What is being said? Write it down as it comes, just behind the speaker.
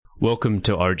Welcome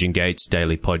to Origin Gates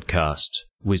Daily Podcast,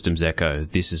 Wisdom's Echo.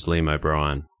 This is Liam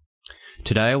O'Brien.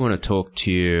 Today I want to talk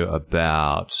to you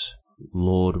about,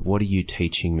 Lord, what are you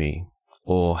teaching me?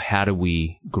 Or how do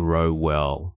we grow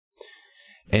well?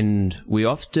 And we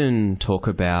often talk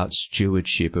about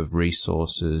stewardship of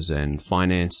resources and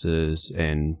finances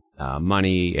and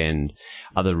money and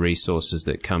other resources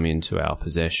that come into our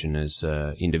possession as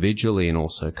individually and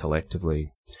also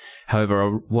collectively. However,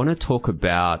 I want to talk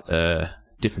about a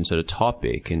different sort of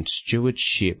topic and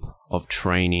stewardship of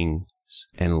trainings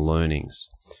and learnings.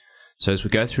 So as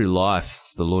we go through life,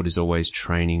 the Lord is always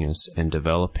training us and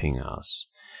developing us.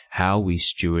 How are we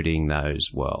stewarding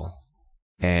those well?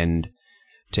 And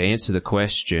to answer the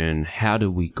question, how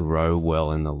do we grow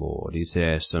well in the Lord? Is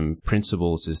there some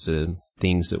principles, is there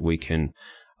things that we can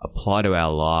apply to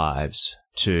our lives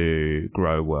to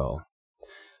grow well?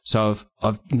 So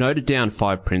I've noted down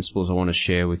 5 principles I want to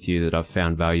share with you that I've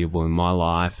found valuable in my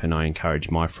life and I encourage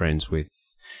my friends with,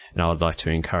 and I would like to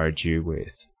encourage you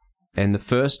with. And the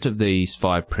first of these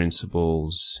 5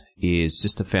 principles is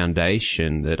just a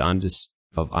foundation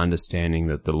of understanding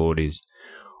that the Lord is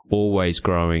always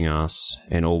growing us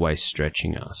and always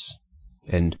stretching us.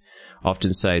 And I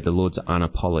often say the Lord's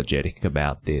unapologetic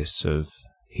about this,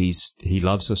 He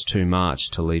loves us too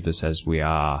much to leave us as we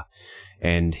are,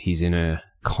 and He's in a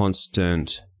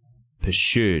constant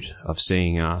pursuit of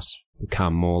seeing us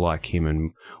become more like Him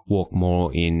and walk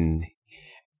more in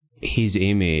His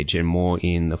image and more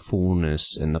in the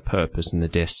fullness and the purpose and the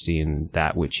destiny and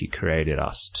that which He created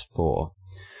us for.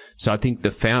 So I think the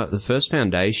first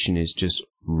foundation is just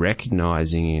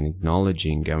recognizing and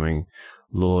acknowledging, going,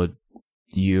 Lord,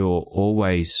 you're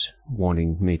always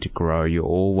wanting me to grow. You're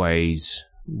always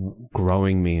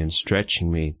growing me and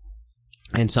stretching me.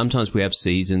 And sometimes we have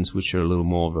seasons which are a little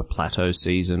more of a plateau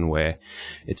season where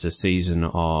it's a season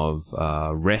of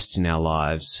rest in our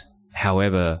lives.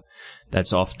 However,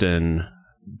 that's often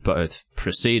both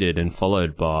preceded and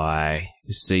followed by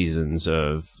seasons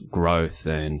of growth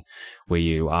and where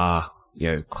you are,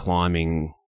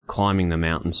 climbing the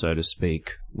mountain, so to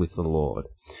speak, with the Lord.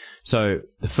 So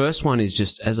the first one is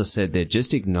just, as I said, they're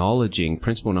just acknowledging,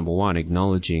 principle number 1,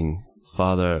 acknowledging,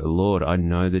 Father, Lord, I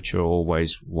know that you're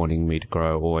always wanting me to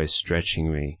grow, always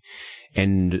stretching me.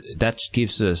 And that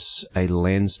gives us a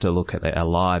lens to look at our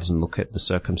lives and look at the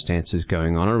circumstances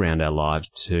going on around our lives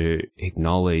to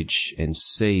acknowledge and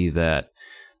see that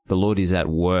the Lord is at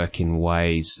work in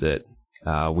ways that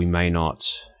we may not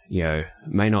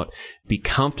be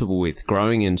comfortable with.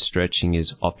 Growing and stretching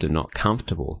is often not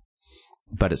comfortable,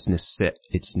 but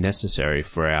it's necessary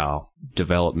for our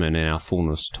development and our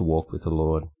fullness to walk with the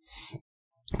Lord.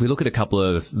 If we look at a couple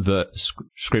of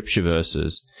scripture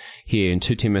verses here in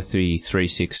 2 Timothy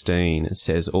 3:16, it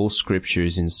says, all scripture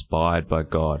is inspired by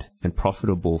God and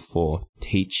profitable for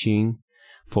teaching,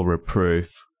 for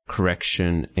reproof,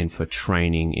 correction, and for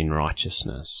training in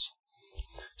righteousness.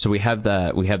 So we have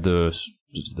the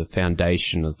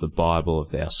foundation of the Bible,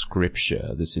 of our scripture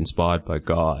that's inspired by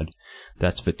God.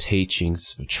 That's for teaching,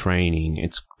 it's for training,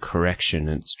 it's correction,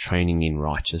 it's training in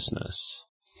righteousness.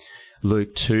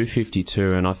 Luke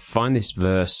 2:52, and I find this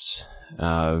verse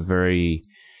very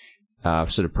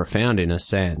sort of profound in a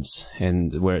sense,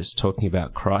 and where it's talking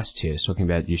about Christ here, it's talking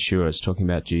about Yeshua, it's talking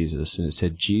about Jesus, and it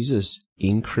said, Jesus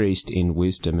increased in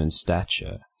wisdom and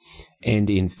stature and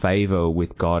in favor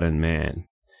with God and man.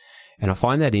 And I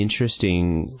find that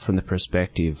interesting from the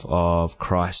perspective of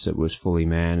Christ that was fully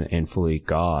man and fully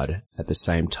God at the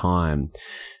same time,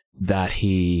 that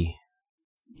He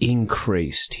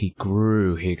increased, He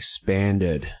grew, He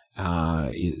expanded,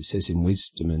 it says in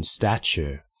wisdom and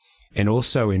stature, and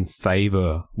also in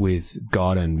favor with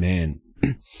God and man.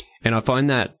 And I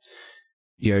find that,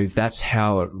 that's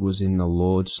how it was in the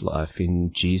Lord's life,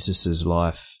 in Jesus's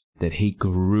life, that He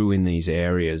grew in these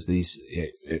areas.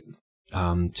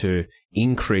 To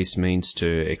increase means to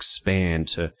expand,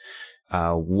 to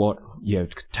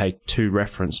take 2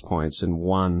 reference points, and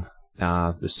one,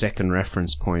 the second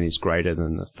reference point is greater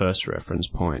than the first reference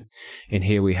point. And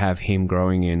here we have Him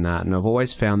growing in that. And I've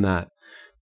always found that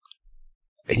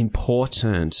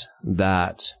important,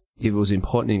 that it was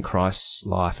important in Christ's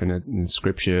life, and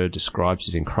Scripture describes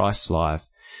it in Christ's life.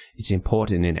 It's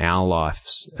important in our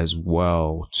lives as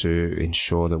well to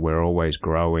ensure that we're always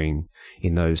growing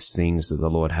in those things that the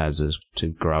Lord has us to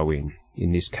grow in.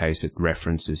 In this case, it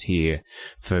references here,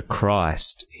 for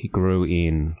Christ, He grew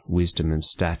in wisdom and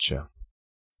stature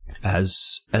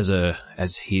as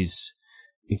His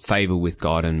in favor with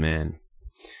God and man.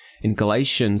 In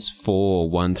Galatians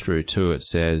 4:1-2, it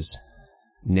says,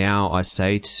 now I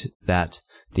say that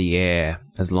the heir,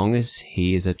 as long as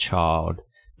he is a child,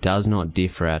 does not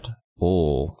differ at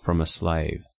all from a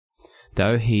slave,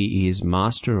 though he is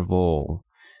master of all,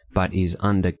 but is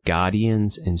under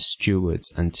guardians and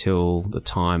stewards until the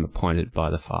time appointed by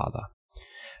the Father.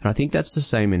 And I think that's the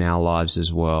same in our lives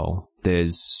as well.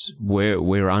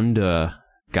 We're under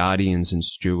guardians and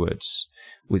stewards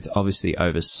with obviously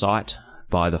oversight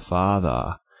by the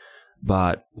Father,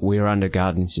 but we're under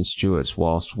guardians and stewards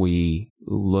whilst we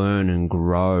learn and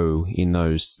grow in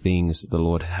those things that the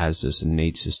Lord has us and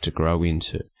needs us to grow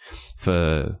into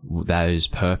for those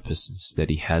purposes that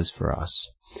He has for us.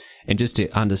 And just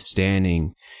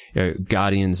understanding,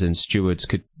 guardians and stewards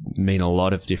could mean a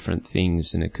lot of different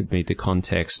things, and it could be the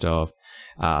context of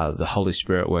the Holy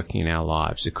Spirit working in our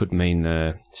lives. It could mean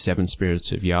the 7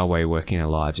 spirits of Yahweh working in our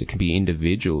lives. It could be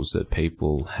individuals that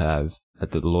people have,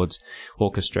 that the Lord's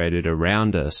orchestrated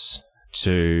around us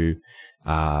to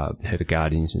the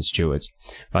guardians and stewards.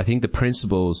 But I think the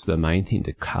principles, the main thing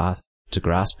to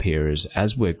grasp here is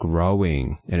as we're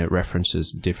growing, and it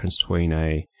references the difference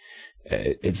between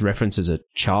it references a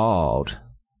child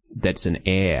that's an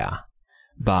heir,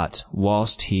 but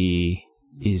whilst he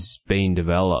is being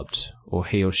developed, or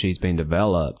he or she's been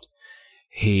developed,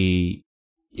 he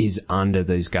is under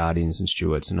these guardians and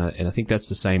stewards. And I think that's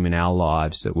the same in our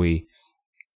lives, that we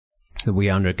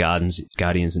under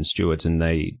guardians and stewards, and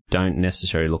they don't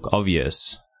necessarily look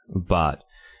obvious, but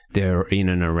they're in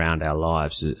and around our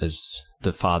lives as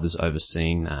the Father's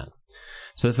overseeing that.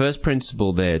 So the first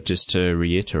principle there, just to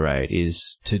reiterate,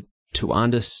 is to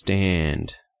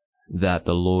understand that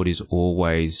the Lord is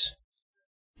always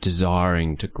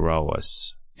desiring to grow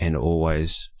us and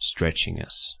always stretching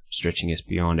us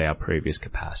beyond our previous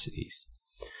capacities.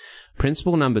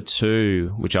 Principle number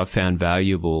 2, which I've found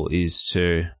valuable, is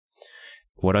to,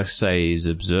 what I say is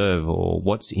observe, or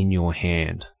what's in your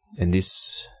hand. And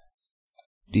this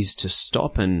is to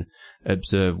stop and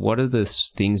observe what are the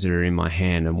things that are in my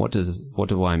hand, and what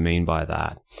do I mean by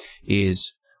that?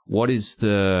 Is what is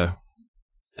the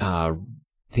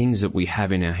things that we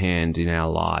have in our hand in our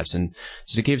lives. And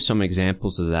so to give some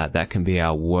examples of that can be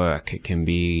our work, it can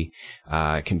be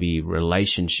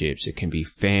relationships, it can be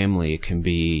family, it can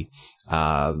be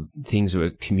things of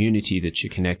a community that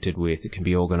you're connected with, it can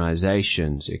be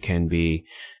organizations, it can be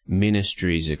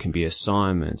ministries, it can be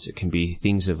assignments, it can be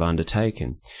things I've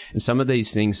undertaken. And some of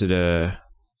these things that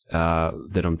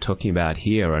I'm talking about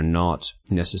here are not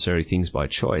necessarily things by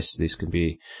choice. This could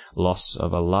be loss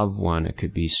of a loved one, it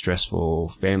could be stressful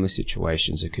family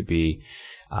situations, it could be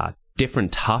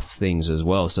different tough things as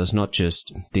well. So it's not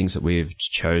just things that we've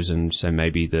chosen. So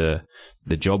maybe the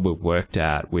job we've worked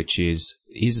at, which is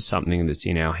something that's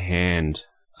in our hand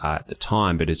at the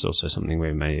time, but it's also something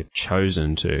we may have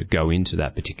chosen to go into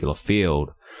that particular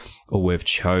field, or we've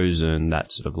chosen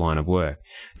that sort of line of work.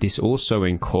 This also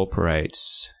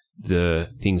incorporates the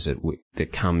things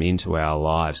that come into our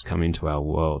lives, come into our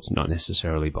worlds, not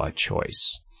necessarily by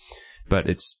choice, but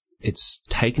it's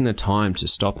taking the time to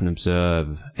stop and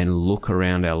observe and look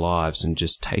around our lives and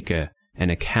just take an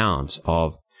account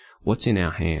of what's in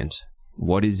our hands,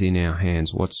 what is in our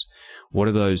hands, what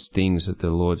are those things that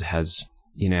the Lord has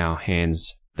in our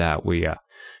hands that we are,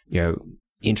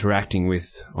 interacting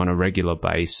with on a regular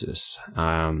basis.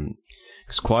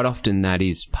 Because quite often that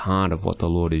is part of what the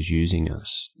Lord is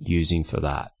using for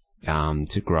that,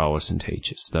 to grow us and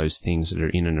teach us, those things that are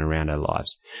in and around our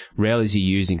lives. Rarely is He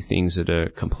using things that are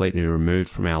completely removed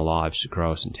from our lives to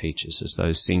grow us and teach us. It's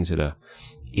those things that are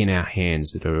in our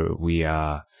hands that we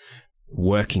are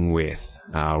working with,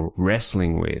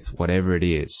 wrestling with, whatever it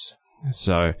is.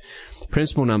 So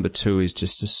principle number 2 is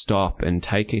just to stop and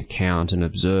take account and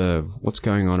observe what's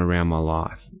going on around my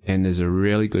life. And there's a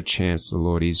really good chance the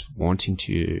Lord is wanting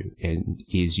to and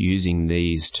is using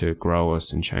these to grow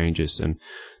us and change us and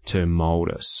to mold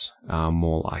us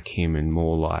more like Him and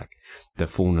more like the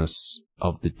fullness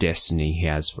of the destiny He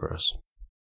has for us.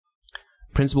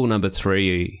 Principle number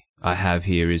 3 I have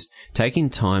here is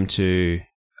taking time to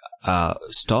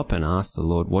stop and ask the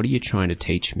Lord, what are you trying to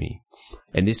teach me?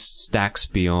 And this stacks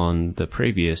beyond the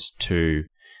previous 2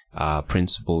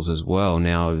 principles as well.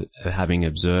 Now, having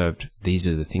observed these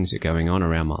are the things that are going on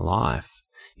around my life,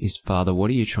 is, Father, what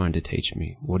are you trying to teach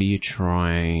me? What are you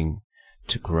trying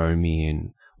to grow me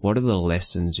in? What are the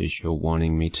lessons that you're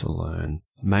wanting me to learn?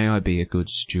 May I be a good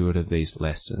steward of these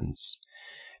lessons,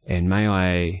 and may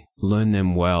I learn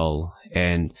them well.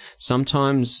 And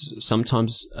sometimes some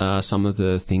of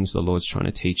the things the Lord's trying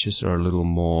to teach us are a little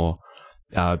more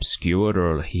obscured,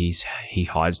 or He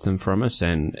hides them from us,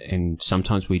 and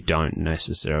sometimes we don't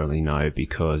necessarily know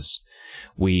because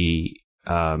we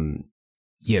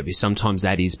but sometimes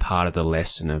that is part of the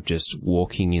lesson of just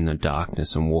walking in the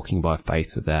darkness and walking by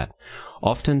faith with that.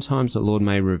 Oftentimes the Lord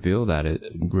may reveal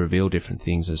different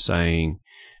things as saying,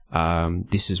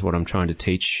 this is what I'm trying to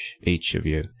teach each of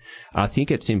you. I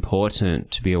think it's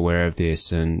important to be aware of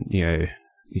this, and,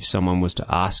 if someone was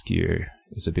to ask you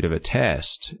as a bit of a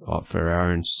test for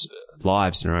our own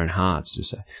lives and our own hearts, to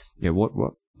say,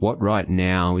 what right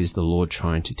now is the Lord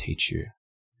trying to teach you?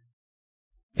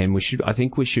 And I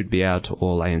think we should be able to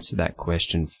all answer that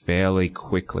question fairly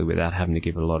quickly without having to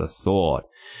give it a lot of thought,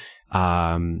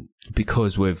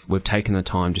 because we've taken the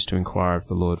time just to inquire of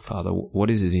the Lord. Father, what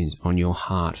is it on your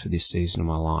heart for this season of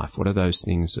my life? What are those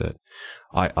things that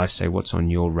I say, what's on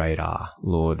your radar,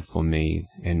 Lord, for me?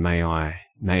 And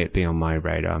may it be on my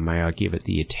radar. May I give it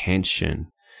the attention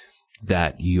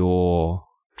that you're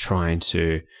trying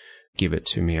to give it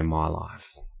to me in my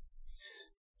life.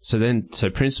 So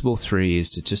principle 3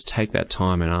 is to just take that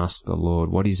time and ask the Lord,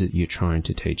 what is it you're trying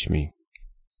to teach me?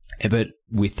 But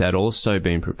with that also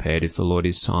being prepared, if the Lord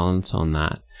is silent on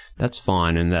that, that's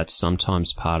fine. And that's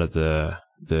sometimes part of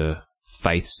the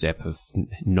faith step of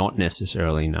not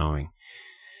necessarily knowing.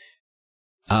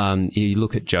 You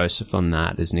look at Joseph on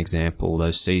that as an example,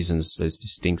 those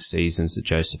distinct seasons that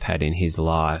Joseph had in his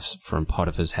life, from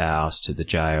Potiphar's house to the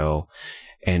jail,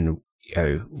 and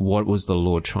what was the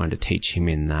Lord trying to teach him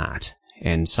in that?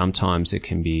 And sometimes it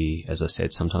can be, as I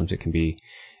said, sometimes it can be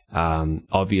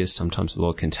obvious, sometimes the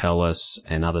Lord can tell us,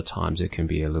 and other times it can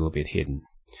be a little bit hidden.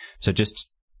 So just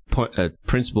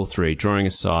principle 3, drawing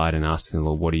aside and asking the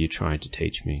Lord, what are you trying to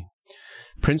teach me?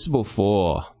 Principle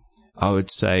 4, I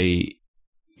would say,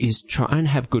 is try and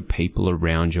have good people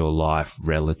around your life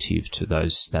relative to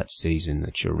that season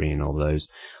that you're in, or those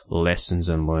lessons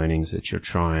and learnings that you're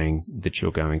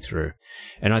going through.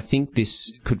 And I think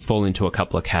this could fall into a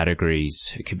couple of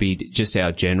categories. It could be just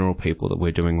our general people that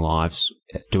we're doing life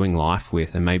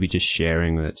with, and maybe just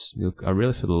sharing that, look, I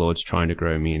really feel the Lord's trying to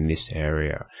grow me in this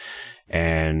area,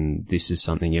 and this is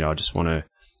something, I just want to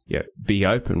be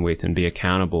open with and be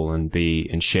accountable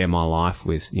and share my life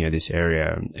with, this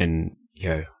area, and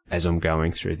as I'm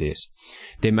going through this.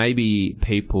 There may be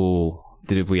people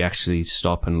that if we actually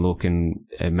stop and look, and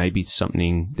maybe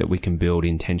something that we can build with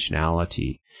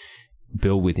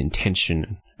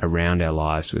intention around our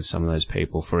lives with some of those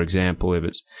people. For example, if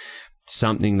it's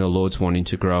something the Lord's wanting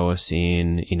to grow us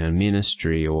in a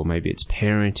ministry, or maybe it's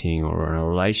parenting or a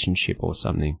relationship or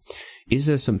something, is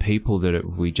there some people that if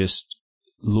we just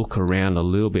look around a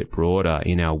little bit broader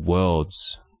in our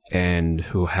worlds, and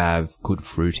who have good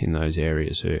fruit in those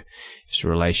areas, who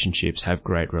relationships, have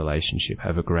great relationship,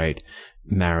 have a great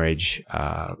marriage,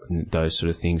 those sort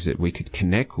of things that we could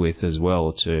connect with as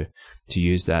well to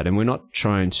use that. And we're not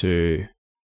trying to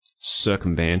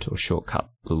circumvent or shortcut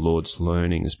the Lord's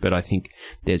learnings, but I think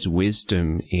there's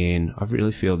wisdom in, I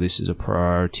really feel this is a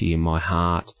priority in my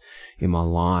heart, in my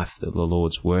life, that the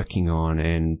Lord's working on,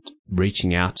 and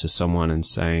reaching out to someone and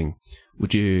saying,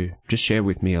 would you just share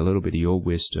with me a little bit of your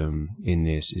wisdom in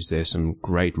this? Is there some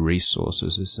great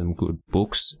resources? Is some good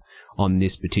books on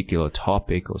this particular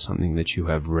topic, or something that you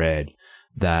have read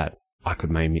that I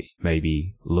could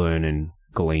maybe learn and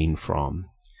glean from?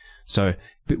 So,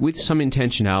 but with some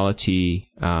intentionality,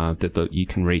 that you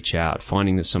can reach out,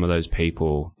 finding that some of those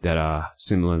people that are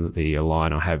similarly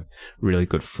aligned or have really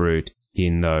good fruit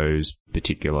in those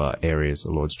particular areas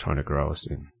the Lord's trying to grow us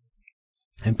in.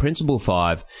 And principle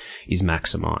 5 is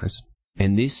maximize.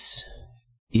 And this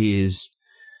is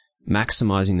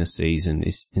maximizing the season.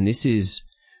 And this is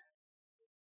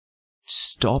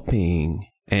stopping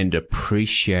and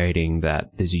appreciating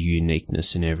that there's a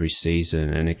uniqueness in every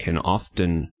season, and it can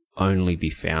often only be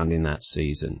found in that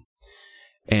season.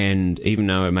 And even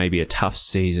though it may be a tough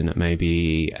season, it may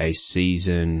be a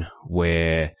season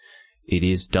where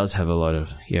it does have a lot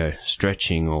of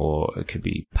stretching, or it could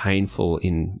be painful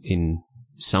in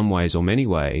some ways or many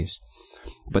ways,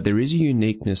 but there is a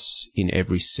uniqueness in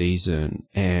every season,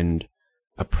 and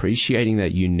appreciating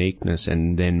that uniqueness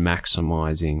and then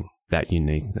maximizing that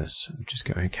uniqueness. Just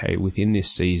go, okay, within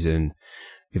this season,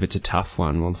 if it's a tough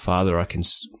one, well, Father,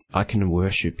 I can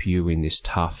worship you in this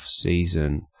tough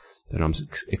season that I'm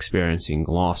experiencing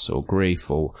loss or grief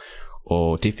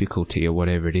or difficulty or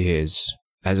whatever it is.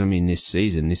 As I'm in this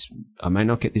season, I may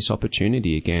not get this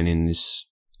opportunity again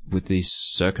with these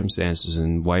circumstances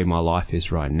and way my life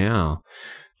is right now,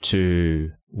 to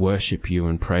worship you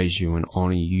and praise you and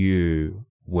honor you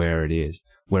where it is,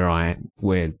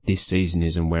 where this season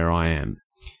is and where I am.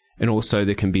 And also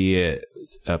there can be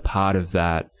a part of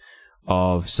that,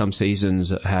 of some seasons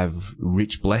that have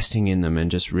rich blessing in them, and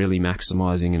just really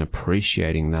maximizing and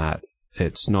appreciating that.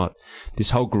 It's not, this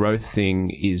whole growth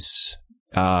thing is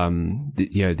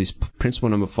this principle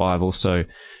number 5 also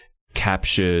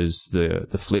captures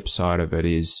the flip side of it,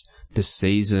 is the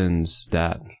seasons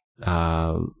that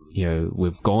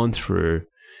we've gone through.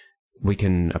 We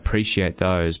can appreciate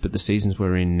those, but the seasons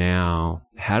we're in now,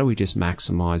 how do we just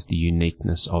maximize the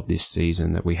uniqueness of this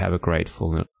season, that we have a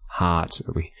grateful heart,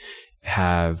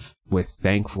 we're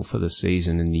thankful for the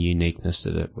season and the uniqueness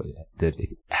that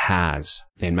it has,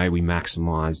 and may we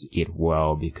maximize it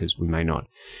well, because we may not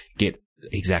get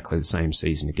exactly the same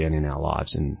season again in our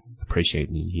lives, and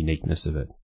appreciate the uniqueness of it.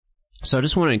 So I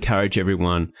just want to encourage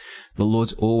everyone, the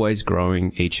Lord's always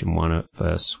growing each and one of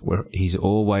us. He's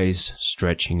always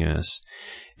stretching us.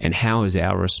 And how is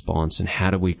our response, and how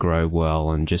do we grow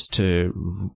well? And just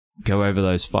to go over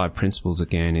those 5 principles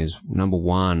again is, number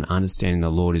 1, understanding the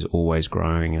Lord is always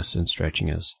growing us and stretching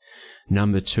us.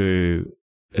 Number 2,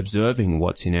 observing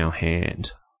what's in our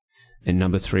hand. And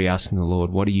number 3, asking the Lord,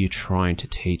 what are you trying to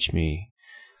teach me?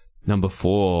 Number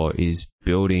 4 is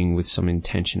building with some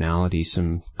intentionality,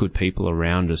 some good people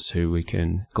around us who we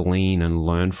can glean and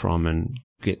learn from and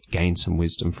gain some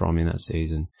wisdom from in that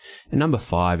season. And number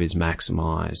 5 is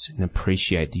maximize and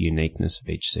appreciate the uniqueness of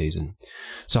each season.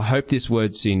 So I hope this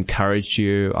word's encouraged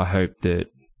you. I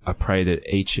pray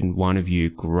that each and one of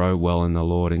you grow well in the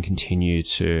Lord and continue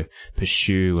to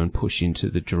pursue and push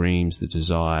into the dreams, the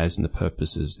desires, and the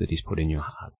purposes that He's put in your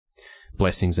heart.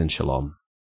 Blessings and shalom.